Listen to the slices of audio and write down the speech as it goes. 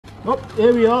Oh,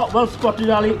 here we are. Well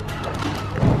spotted, Ali.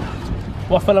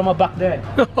 What fell on my back there?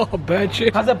 Oh, bird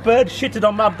shit. Has a bird shitted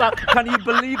on my back? Can you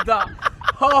believe that?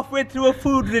 Halfway through a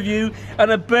food review and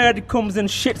a bird comes and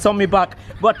shits on my back.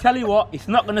 But I tell you what, it's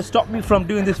not going to stop me from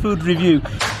doing this food review.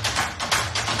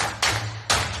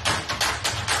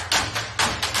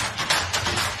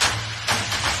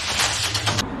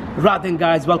 Right then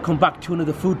guys, welcome back to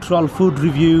another Food Troll food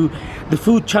review. The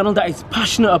food channel that is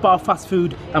passionate about fast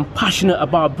food and passionate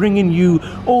about bringing you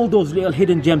all those little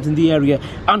hidden gems in the area.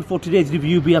 And for today's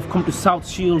review, we have come to South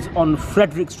Shields on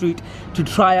Frederick Street to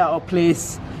try out a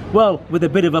place, well, with a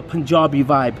bit of a Punjabi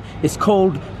vibe. It's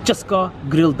called Chaska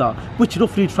Grill, which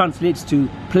roughly translates to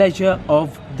pleasure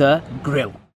of the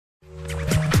grill.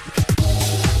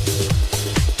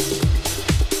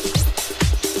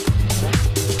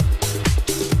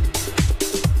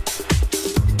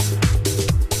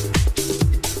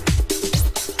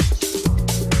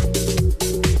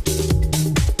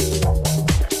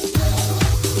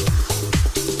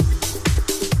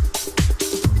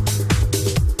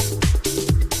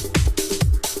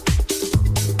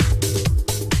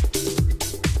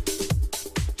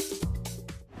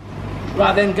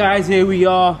 Right then guys, here we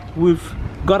are. We've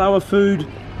got our food.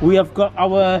 We have got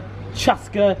our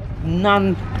Chaska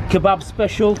naan kebab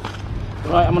special.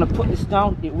 Right, I'm gonna put this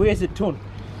down. It weighs a ton.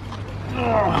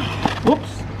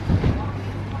 Whoops.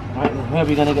 Right then, where are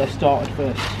we gonna get started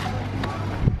first?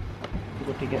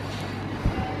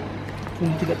 We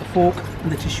need to get the fork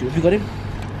and the tissue. Have you got him?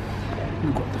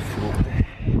 We've got the fork there.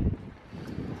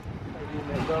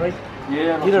 Sorry.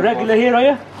 Yeah. You're a regular here, are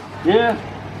you? Yeah.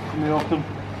 Come here often.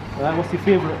 What's your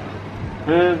favourite?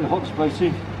 The hot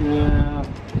spicy,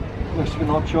 Mexican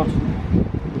hot shot,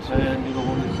 and the other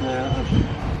one is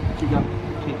tikka.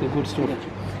 Tikka, good stuff.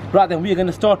 Right then, we're going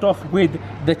to start off with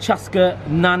the Chaska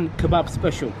naan kebab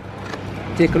special.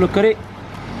 Take a look at it.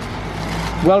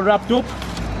 Well wrapped up.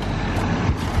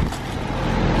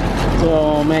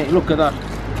 Oh mate, look at that.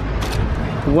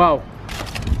 Wow.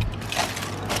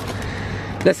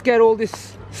 Let's get all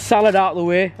this salad out of the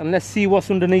way and let's see what's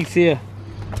underneath here.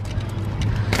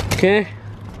 Okay,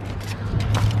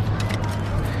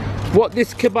 what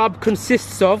this kebab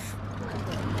consists of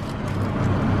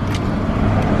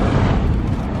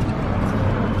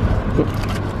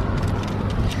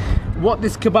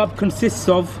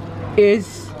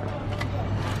is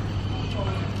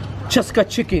Chaska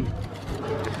chicken.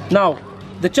 Now,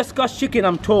 the Chaska chicken,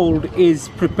 I'm told, is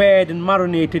prepared and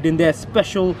marinated in their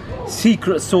special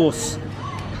secret sauce.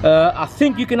 I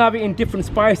think you can have it in different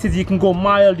spices. You can go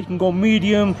mild, you can go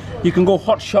medium, you can go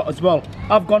hot shot as well.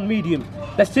 I've gone medium.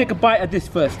 Let's take a bite of this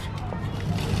first.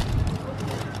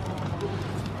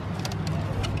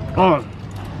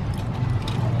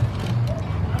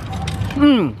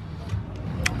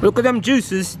 Look at them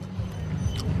juices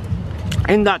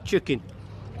in that chicken.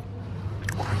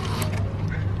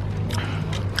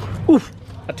 Oof,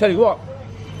 I tell you what,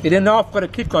 it ain't half got a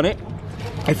kick on it.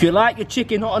 If you like your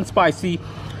chicken hot and spicy,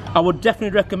 I would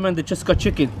definitely recommend the Chaska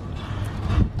chicken.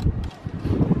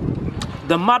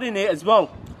 The marinade as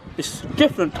well, it's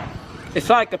different. It's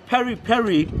like a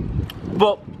peri-peri,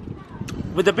 but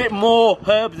with a bit more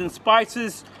herbs and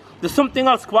spices. There's something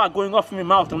else quite going off in my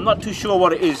mouth. I'm not too sure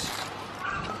what it is.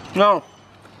 Now,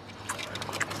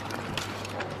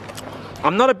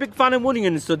 I'm not a big fan of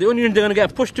onions, so the onions are going to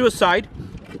get pushed to a side.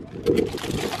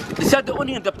 They said the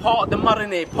onions are part of the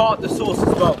marinade, part of the sauce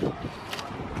as well.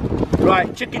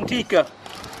 Right, chicken tikka.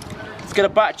 Let's get a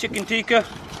bite of chicken tikka.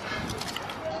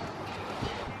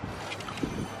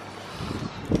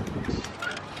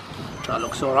 That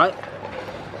looks alright.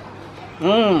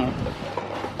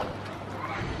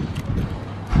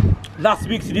 Last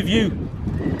week's review,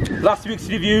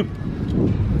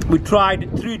 we tried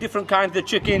 3 different kinds of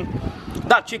chicken.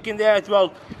 That chicken there as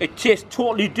well, it tastes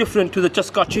totally different to the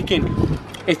Chaska chicken.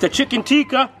 It's the chicken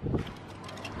tikka.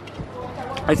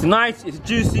 It's nice, it's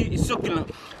juicy, it's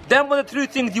succulent. Them were the 3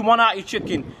 things you want out of your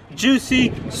chicken: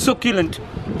 juicy, succulent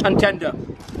and tender.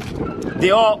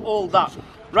 They are all that.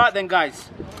 Right then guys,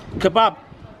 kebab.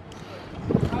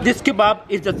 This kebab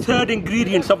is the 3rd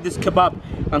ingredient of this kebab.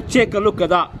 And take a look at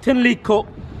that, thinly cut.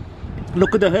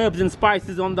 Look at the herbs and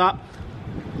spices on that.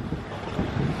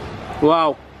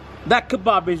 Wow, that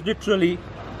kebab is literally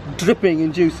dripping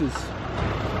in juices.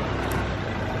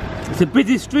 It's a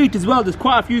busy street as well. There's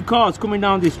quite a few cars coming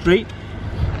down this street.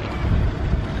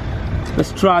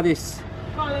 Let's try this.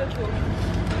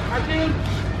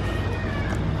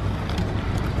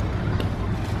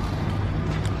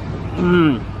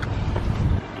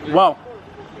 Wow.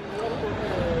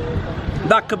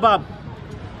 That kebab,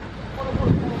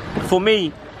 for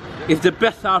me, is the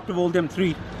best out of all them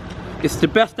 3. It's the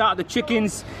best out of the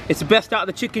chickens. It's the best out of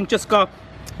the chicken, Chaska.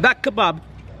 That kebab,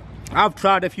 I've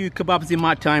tried a few kebabs in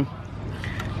my time.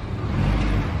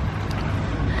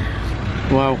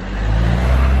 Wow.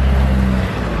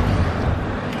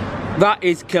 That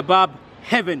is kebab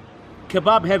heaven.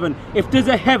 Kebab heaven. If there's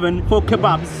a heaven for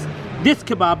kebabs, this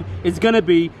kebab is gonna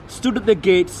be stood at the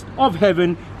gates of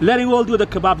heaven, letting all the other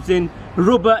kebabs in.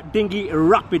 Rubber dinghy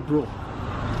rapid, bro.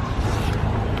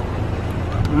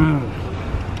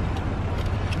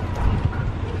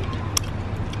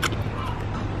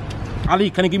 Ali,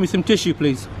 can you give me some tissue,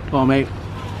 please? Oh, mate.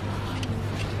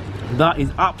 That is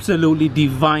absolutely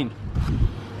divine.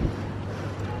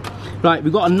 Right, we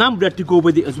got a naan bread to go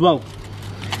with it as well.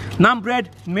 Naan bread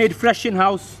made fresh in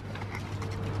house.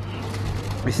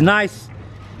 It's nice,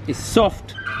 it's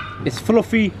soft, it's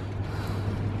fluffy.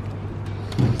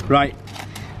 Right,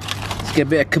 let's get a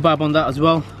bit of kebab on that as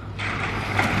well.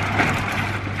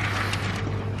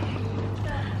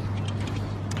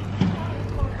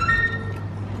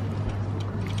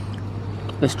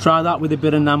 Let's try that with a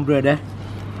bit of naan bread, eh?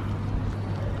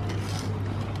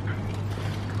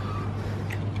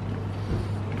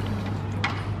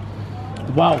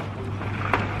 Wow,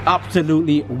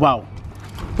 absolutely wow.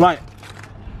 Right,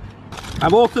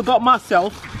 I've also got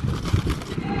myself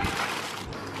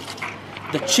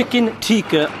the chicken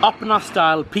tikka Apna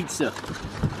style pizza.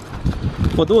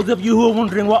 For those of you who are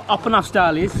wondering what Apna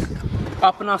style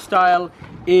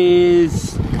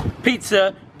is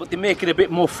pizza, but they make it a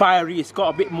bit more fiery. It's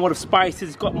got a bit more of spices,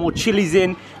 it's got more chilies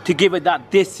in to give it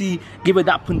that desi, give it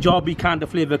that Punjabi kind of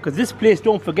flavor. Because this place,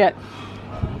 don't forget,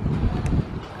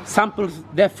 samples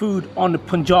their food on the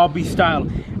Punjabi style,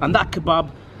 and that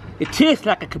kebab, it tastes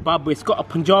like a kebab, but it's got a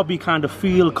Punjabi kind of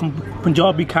feel,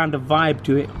 Punjabi kind of vibe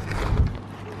to it.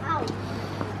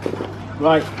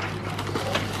 Right.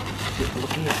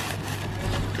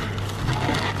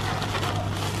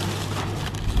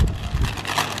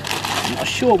 I'm not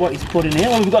sure what he's put in here.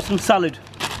 Oh, we've got some salad.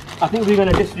 I think we're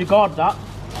going to disregard that.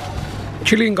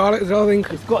 Chili and garlic as well, I think.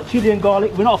 It's got chili and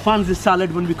garlic. We're not fans of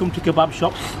salad when we come to kebab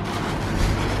shops.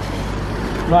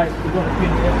 Right, we've got a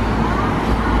pin here.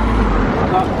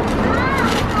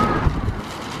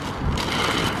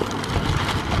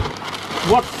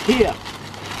 What's here?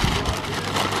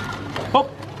 Oh,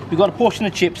 we got a portion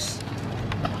of chips.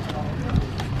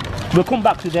 We'll come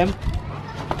back to them.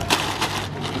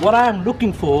 What I am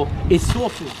looking for is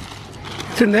sauces.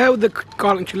 It's in there with the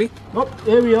garlic and chili. Oh,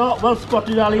 here we are. Well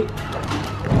spotted, Ali.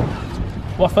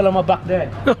 What fell on my back there?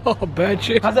 Oh, bird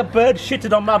shit. Has a bird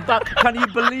shitted on my back? Can you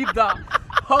believe that?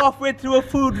 Halfway through a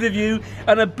food review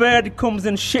and a bird comes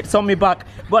and shits on my back.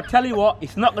 But I tell you what,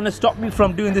 it's not going to stop me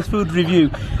from doing this food review.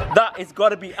 That has got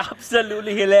to be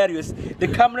absolutely hilarious. The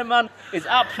cameraman is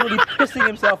absolutely pissing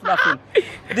himself laughing.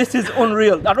 This is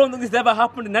unreal. I don't think this ever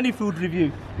happened in any food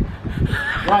review.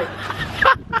 Right.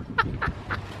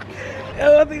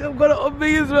 I think I've got it on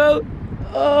me as well.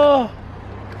 Oh.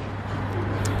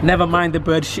 Never mind the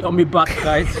bird shit on my back,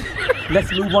 guys.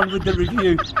 Let's move on with the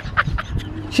review.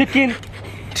 Chicken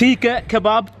tikka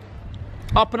kebab,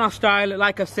 Apna style,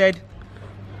 like I said.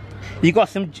 You got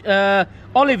some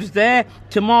olives there,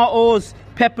 tomatoes,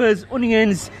 peppers,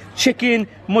 onions, chicken,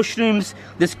 mushrooms.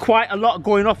 There's quite a lot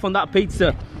going off on that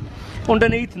pizza.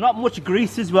 Underneath, not much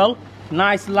grease as well.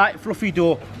 Nice, light, fluffy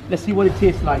dough. Let's see what it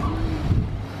tastes like.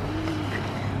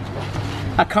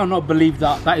 I cannot believe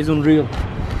that. That is unreal.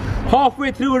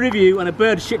 Halfway through a review and a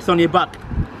bird shits on your back.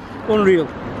 Unreal.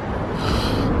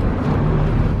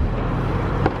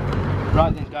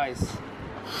 Right then, guys.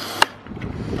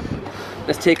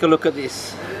 Let's take a look at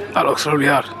this. That looks really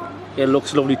hard. It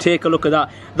looks lovely. Take a look at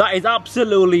that. That is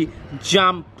absolutely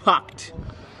jam-packed.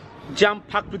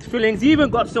 Jam-packed with fillings. You even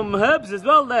got some herbs as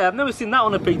well there. I've never seen that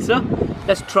on a pizza.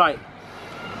 Let's try it.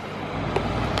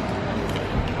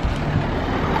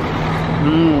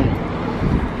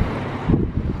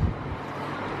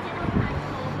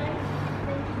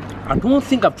 I don't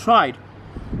think I've tried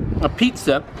a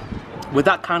pizza with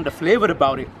that kind of flavour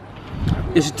about it.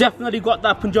 It's definitely got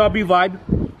that Punjabi vibe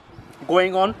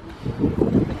going on.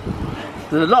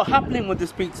 There's a lot happening with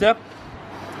this pizza.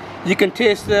 You can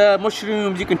taste the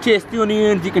mushrooms, you can taste the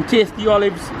onions, you can taste the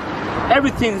olives.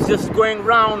 Everything's just going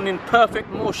round in perfect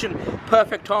motion,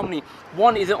 perfect harmony.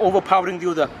 One isn't overpowering the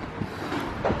other.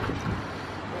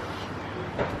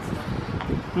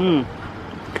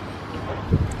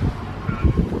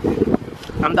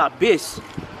 And that base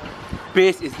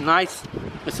is nice,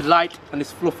 it's light and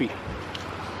it's fluffy.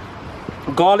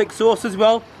 Garlic sauce as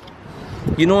well.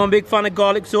 You know I'm a big fan of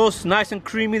garlic sauce. Nice and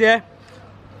creamy there.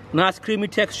 Nice creamy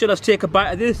texture. Let's take a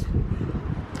bite of this.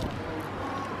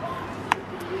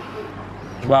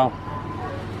 Wow.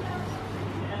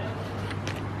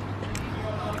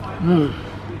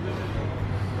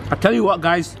 I tell you what,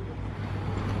 guys,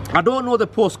 I don't know the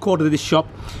postcode of this shop,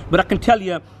 but I can tell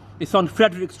you it's on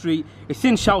Frederick Street, it's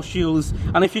in South Shields,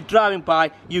 and if you're driving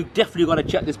by, you definitely got to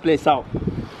check this place out.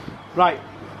 Right,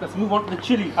 let's move on to the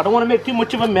chili. I don't want to make too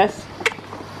much of a mess.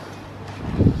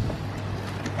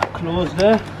 Close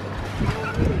there.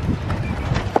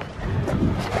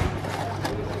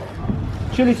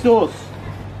 Chili sauce.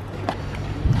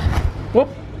 Whoop.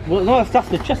 Well, no, that's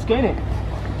the Chaska, innit?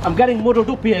 I'm getting muddled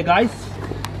up here, guys.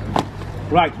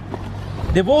 Right.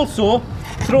 They've also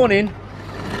thrown in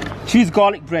cheese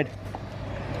garlic bread.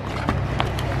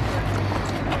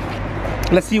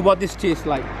 Let's see what this tastes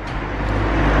like.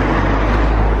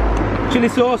 Chili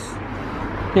sauce.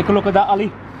 Take a look at that,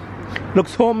 Ali.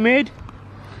 Looks homemade.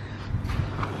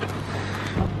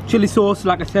 Chili sauce,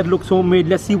 like I said, looks homemade.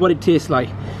 Let's see what it tastes like.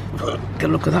 Get a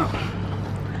look at that.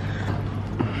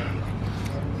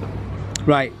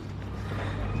 Right.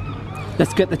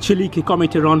 Let's get the chili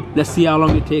kickometer on. Let's see how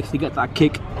long it takes to get that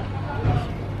kick.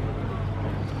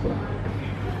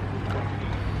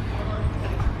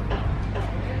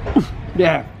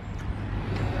 Yeah.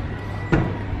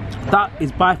 That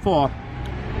is by far,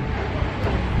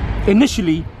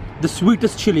 initially, the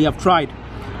sweetest chili I've tried.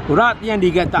 Right at the end,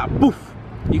 you get that boof.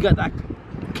 You get that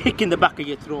kick in the back of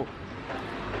your throat.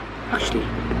 Actually,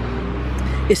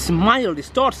 it's mild. It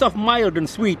starts off mild and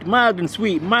sweet, mild and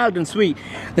sweet, mild and sweet.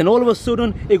 Then all of a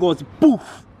sudden, it goes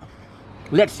boof.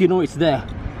 Lets you know it's there.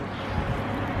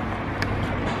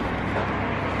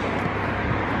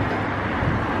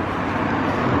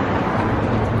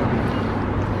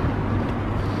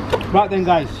 Right then,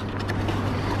 guys.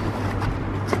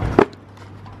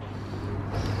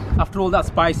 After all that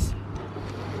spice,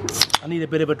 I need a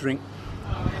bit of a drink.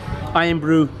 Iron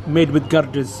brew made with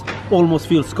girders. Almost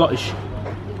feels Scottish.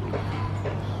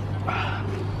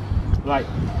 Right.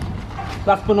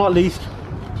 Last but not least,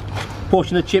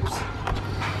 portion of chips.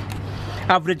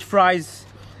 Average fries.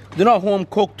 They're not home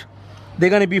cooked. They're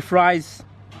going to be fries.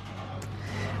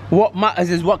 What matters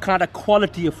is what kind of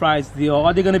quality of fries they are.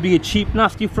 Are they going to be a cheap,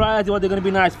 nasty fries, or are they going to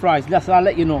be nice fries? I'll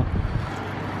let you know.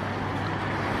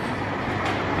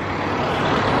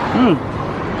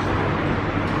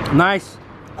 Nice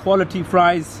quality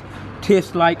fries,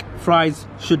 taste like fries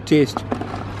should taste.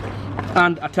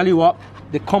 And I tell you what,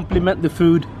 they complement the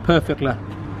food perfectly.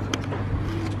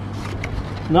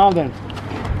 Now then,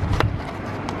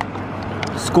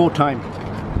 score time.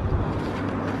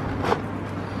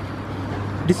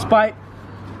 Despite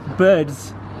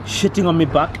birds shitting on my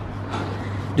back,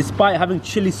 despite having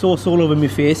chili sauce all over my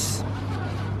face,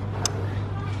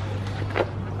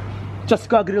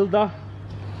 Chaska Grill da.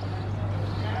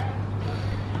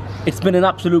 It's been an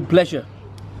absolute pleasure.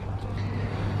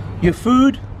 Your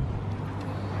food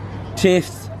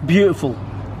tastes beautiful.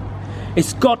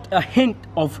 It's got a hint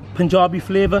of Punjabi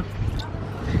flavour.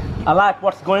 I like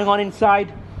what's going on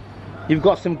inside. You've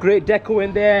got some great deco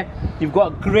in there. You've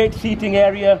got a great seating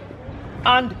area.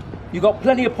 And you've got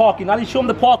plenty of parking. Ali, show them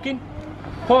the parking.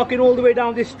 Parking all the way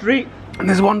down this street. And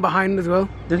there's one behind as well.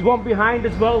 There's one behind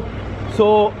as well.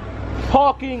 So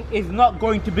parking is not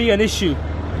going to be an issue.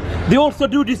 They also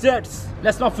do desserts.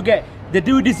 Let's not forget, they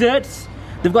do desserts.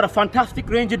 They've got a fantastic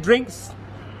range of drinks.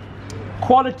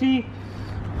 Quality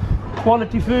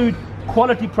food,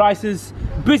 quality prices,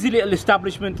 busy little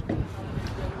establishment.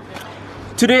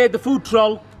 Today the food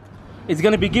troll is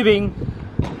going to be giving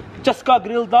Chaska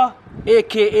Grill da,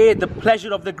 aka the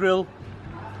pleasure of the grill,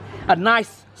 a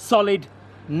nice solid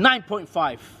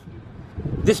 9.5.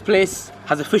 This place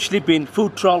has officially been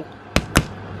food troll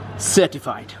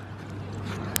certified.